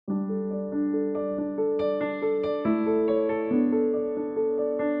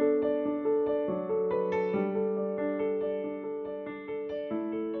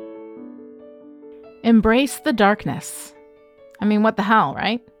Embrace the darkness. I mean, what the hell,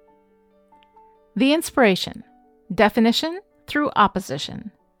 right? The inspiration. Definition through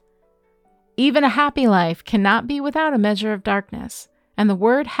opposition. Even a happy life cannot be without a measure of darkness, and the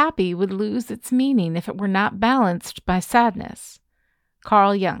word happy would lose its meaning if it were not balanced by sadness.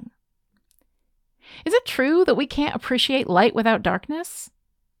 Carl Jung. Is it true that we can't appreciate light without darkness?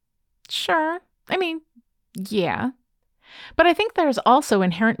 Sure. I mean, yeah. But I think there's also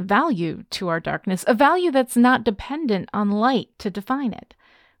inherent value to our darkness, a value that's not dependent on light to define it.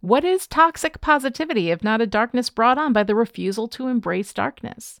 What is toxic positivity if not a darkness brought on by the refusal to embrace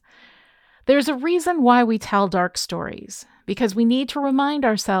darkness? There's a reason why we tell dark stories, because we need to remind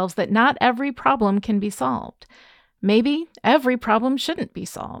ourselves that not every problem can be solved. Maybe every problem shouldn't be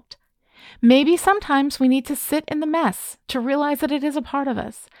solved. Maybe sometimes we need to sit in the mess to realize that it is a part of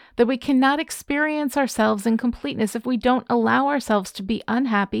us, that we cannot experience ourselves in completeness if we don't allow ourselves to be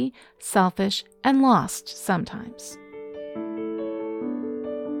unhappy, selfish, and lost sometimes.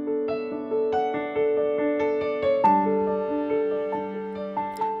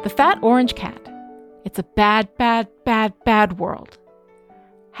 The Fat Orange Cat. It's a bad, bad, bad, bad world.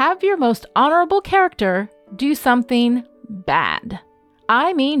 Have your most honorable character do something bad.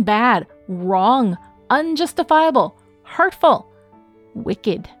 I mean bad, wrong, unjustifiable, hurtful,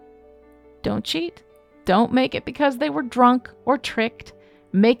 wicked. Don't cheat. Don't make it because they were drunk or tricked.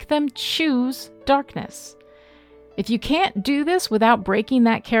 Make them choose darkness. If you can't do this without breaking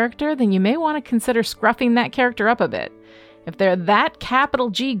that character, then you may want to consider scruffing that character up a bit. If they're that capital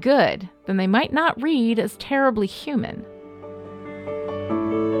G good, then they might not read as terribly human.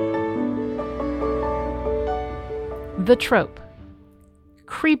 The trope.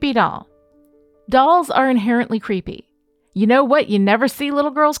 Creepy doll. Dolls are inherently creepy. You know what you never see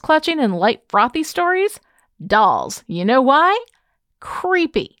little girls clutching in light frothy stories? Dolls. You know why?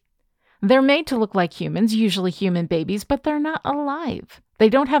 Creepy. They're made to look like humans, usually human babies, but they're not alive. They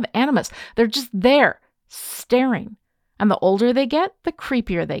don't have animus. They're just there, staring. And the older they get, the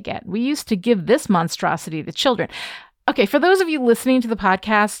creepier they get. We used to give this monstrosity to children. Okay, for those of you listening to the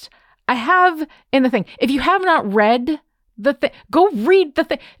podcast, I have in the thing, if you have not read the thing, go read the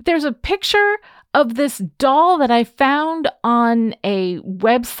thing. There's a picture of this doll that I found on a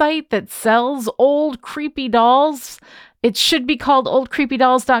website that sells old creepy dolls. It should be called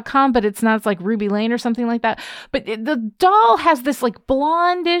oldcreepydolls.com, but it's not. It's like Ruby Lane or something like that. But the doll has this like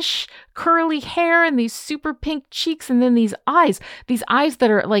blondish curly hair and these super pink cheeks and then these eyes that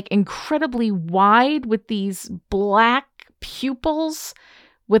are like incredibly wide with these black pupils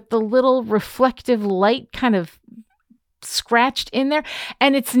with the little reflective light kind of scratched in there.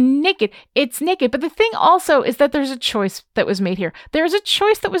 And it's naked. It's naked. But the thing also is that there's a choice that was made here. There's a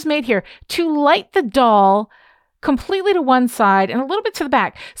choice that was made here to light the doll completely to one side and a little bit to the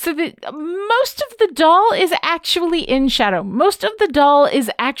back. So that most of the doll is actually in shadow. Most of the doll is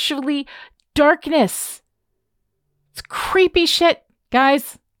actually darkness. It's creepy shit,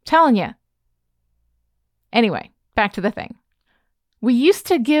 guys. I'm telling you. Anyway, back to the thing. We used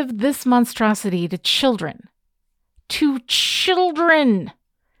to give this monstrosity to children. To children.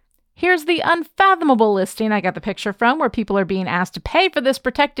 Here's the unfathomable listing I got the picture from where people are being asked to pay for this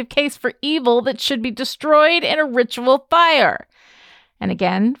protective case for evil that should be destroyed in a ritual fire. And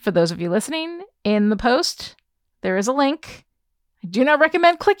again, for those of you listening, in the post, there is a link. I do not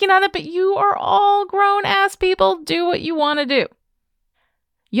recommend clicking on it, but you are all grown-ass people. Do what you want to do.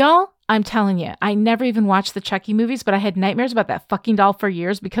 Y'all, I'm telling you, I never even watched the Chucky movies, but I had nightmares about that fucking doll for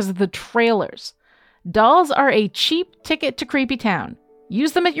years because of the trailers. Dolls are a cheap ticket to Creepy Town.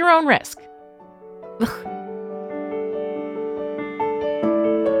 Use them at your own risk. Ugh.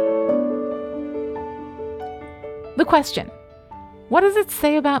 The question, what does it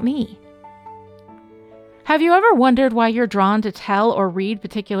say about me? Have you ever wondered why you're drawn to tell or read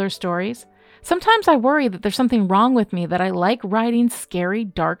particular stories? Sometimes I worry that there's something wrong with me that I like writing scary,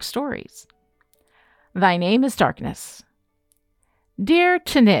 dark stories. Thy name is darkness. Dear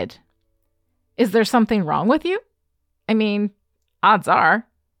Tanid, is there something wrong with you? I mean, odds are,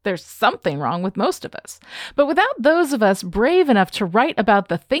 there's something wrong with most of us. But without those of us brave enough to write about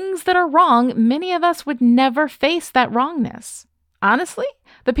the things that are wrong, many of us would never face that wrongness. Honestly,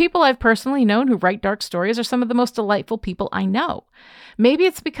 the people I've personally known who write dark stories are some of the most delightful people I know. Maybe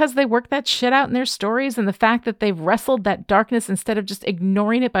it's because they work that shit out in their stories, and the fact that they've wrestled that darkness instead of just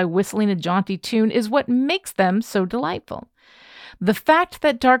ignoring it by whistling a jaunty tune is what makes them so delightful. The fact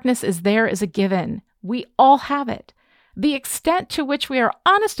that darkness is there is a given. We all have it. The extent to which we are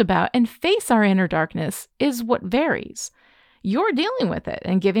honest about and face our inner darkness is what varies. you're dealing with it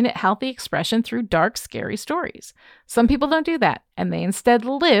and giving it healthy expression through dark, scary stories. Some people don't do that, and they instead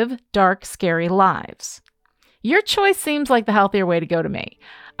live dark, scary lives. Your choice seems like the healthier way to go to me.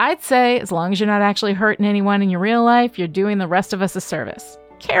 I'd say as long as you're not actually hurting anyone in your real life, you're doing the rest of us a service.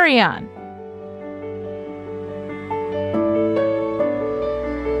 Carry on.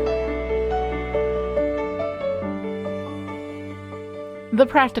 The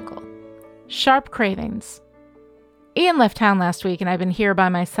practical. Sharp cravings. Ian left town last week and I've been here by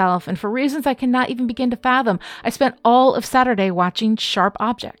myself, and for reasons I cannot even begin to fathom, I spent all of Saturday watching Sharp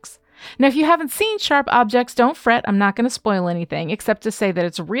Objects. Now, if you haven't seen Sharp Objects, don't fret, I'm not going to spoil anything, except to say that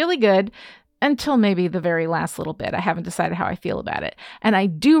it's really good until maybe the very last little bit. I haven't decided how I feel about it, and I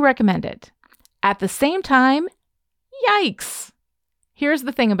do recommend it. At the same time, yikes! Here's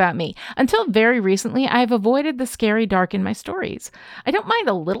the thing about me. Until very recently, I've avoided the scary dark in my stories. I don't mind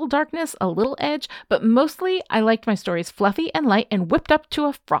a little darkness, a little edge, but mostly I liked my stories fluffy and light and whipped up to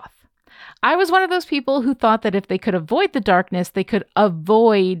a froth. I was one of those people who thought that if they could avoid the darkness, they could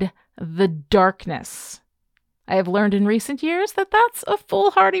avoid the darkness. I have learned in recent years that that's a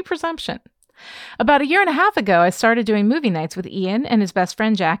foolhardy presumption. About a year and a half ago, I started doing movie nights with Ian and his best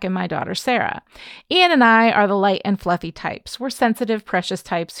friend Jack and my daughter Sarah. Ian and I are the light and fluffy types. We're sensitive, precious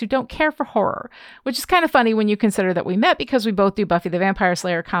types who don't care for horror, which is kind of funny when you consider that we met because we both do Buffy the Vampire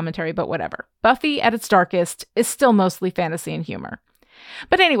Slayer commentary, but whatever. Buffy, at its darkest, is still mostly fantasy and humor.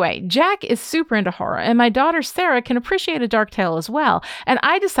 But anyway, Jack is super into horror, and my daughter Sarah can appreciate a dark tale as well, and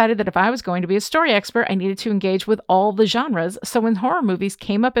I decided that if I was going to be a story expert, I needed to engage with all the genres, so when horror movies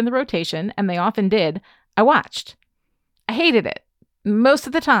came up in the rotation, and they often did, I watched. I hated it, most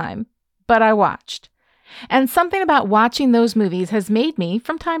of the time, but I watched. And something about watching those movies has made me,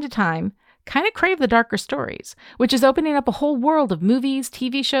 from time to time, kind of crave the darker stories, which is opening up a whole world of movies,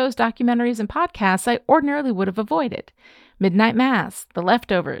 TV shows, documentaries, and podcasts I ordinarily would have avoided. Midnight Mass, The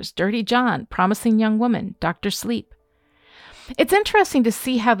Leftovers, Dirty John, Promising Young Woman, Dr. Sleep. It's interesting to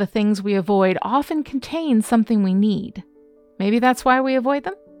see how the things we avoid often contain something we need. Maybe that's why we avoid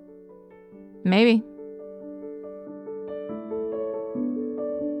them? Maybe.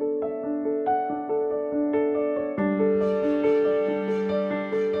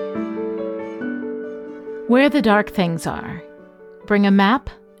 Where the Dark Things Are. Bring a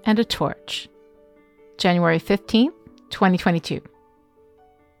map and a torch. January 15th, 2022.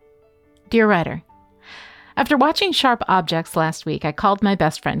 Dear writer, after watching Sharp Objects last week, I called my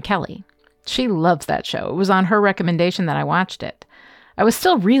best friend Kelly. She loves that show. It was on her recommendation that I watched it. I was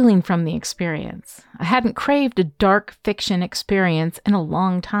still reeling from the experience. I hadn't craved a dark fiction experience in a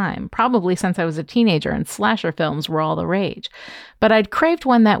long time, probably since I was a teenager and slasher films were all the rage. But I'd craved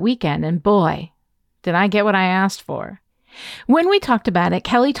one that weekend, and boy, did I get what I asked for. When we talked about it,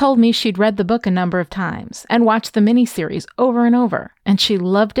 Kelly told me she'd read the book a number of times and watched the miniseries over and over, and she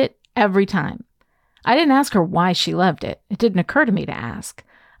loved it every time. I didn't ask her why she loved it. It didn't occur to me to ask.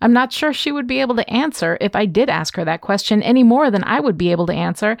 I'm not sure she would be able to answer if I did ask her that question any more than I would be able to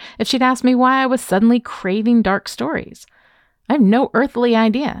answer if she'd asked me why I was suddenly craving dark stories. I have no earthly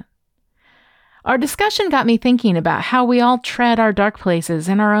idea. Our discussion got me thinking about how we all tread our dark places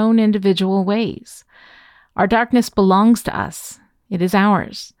in our own individual ways. Our darkness belongs to us. It is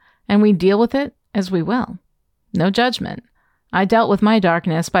ours, and we deal with it as we will. No judgment. I dealt with my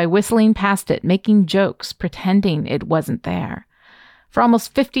darkness by whistling past it, making jokes, pretending it wasn't there. For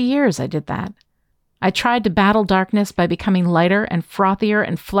almost 50 years, I did that. I tried to battle darkness by becoming lighter and frothier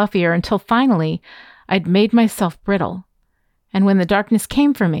and fluffier until finally I'd made myself brittle. And when the darkness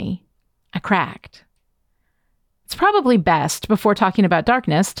came for me, I cracked. It's probably best, before talking about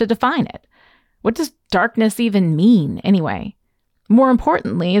darkness, to define it. What does darkness even mean, anyway? More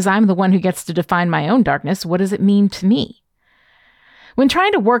importantly, as I'm the one who gets to define my own darkness, what does it mean to me? When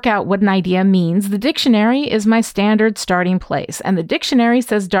trying to work out what an idea means, the dictionary is my standard starting place, and the dictionary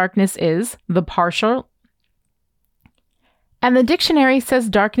says darkness is the partial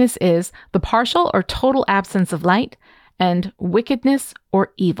or total absence of light, and wickedness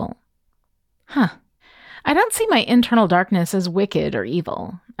or evil. I don't see my internal darkness as wicked or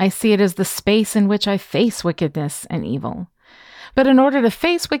evil. I see it as the space in which I face wickedness and evil. But in order to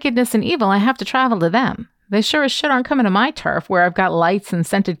face wickedness and evil, I have to travel to them. They sure as shit aren't coming to my turf where I've got lights and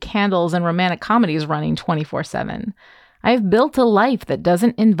scented candles and romantic comedies running 24/7. I've built a life that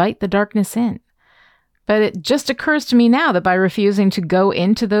doesn't invite the darkness in. But it just occurs to me now that by refusing to go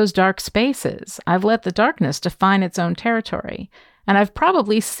into those dark spaces, I've let the darkness define its own territory. And I've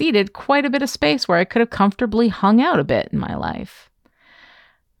probably ceded quite a bit of space where I could have comfortably hung out a bit in my life.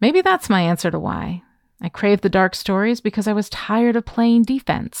 Maybe that's my answer to why. I craved the dark stories because I was tired of playing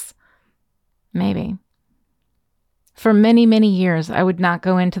defense. Maybe. For many, many years, I would not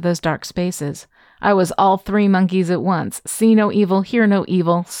go into those dark spaces. I was all three monkeys at once. See no evil, hear no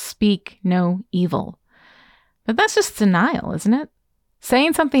evil, speak no evil. But that's just denial, isn't it?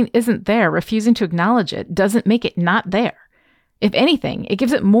 Saying something isn't there, refusing to acknowledge it, doesn't make it not there. If anything, it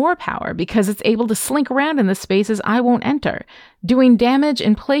gives it more power because it's able to slink around in the spaces I won't enter, doing damage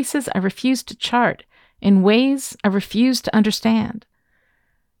in places I refuse to chart, in ways I refuse to understand.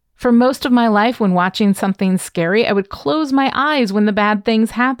 For most of my life, when watching something scary, I would close my eyes when the bad things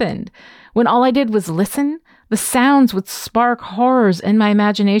happened. When all I did was listen, the sounds would spark horrors in my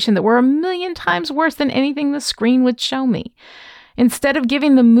imagination that were a million times worse than anything the screen would show me. Instead of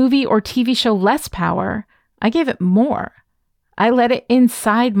giving the movie or TV show less power, I gave it more. I let it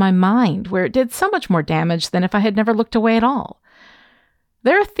inside my mind, where it did so much more damage than if I had never looked away at all.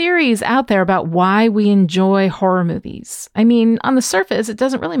 There are theories out there about why we enjoy horror movies. I mean, on the surface, it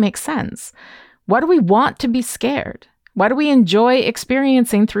doesn't really make sense. Why do we want to be scared? Why do we enjoy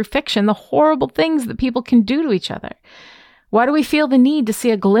experiencing through fiction the horrible things that people can do to each other? Why do we feel the need to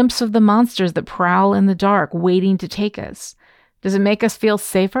see a glimpse of the monsters that prowl in the dark, waiting to take us? Does it make us feel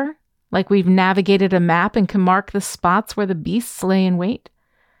safer? Like we've navigated a map and can mark the spots where the beasts lay in wait?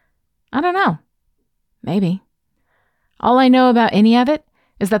 I don't know. Maybe. All I know about any of it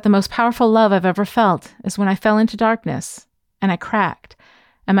is that the most powerful love I've ever felt is when I fell into darkness and I cracked,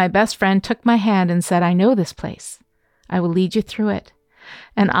 and my best friend took my hand and said, I know this place. I will lead you through it.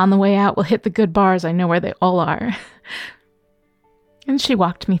 And on the way out, we'll hit the good bars. I know where they all are. And she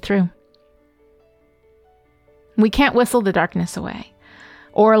walked me through. We can't whistle the darkness away,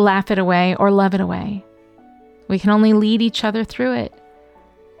 or laugh it away, or love it away. We can only lead each other through it.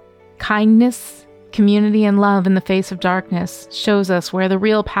 Kindness, community, and love in the face of darkness shows us where the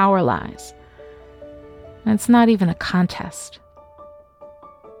real power lies. And it's not even a contest.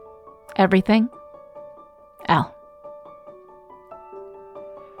 Everything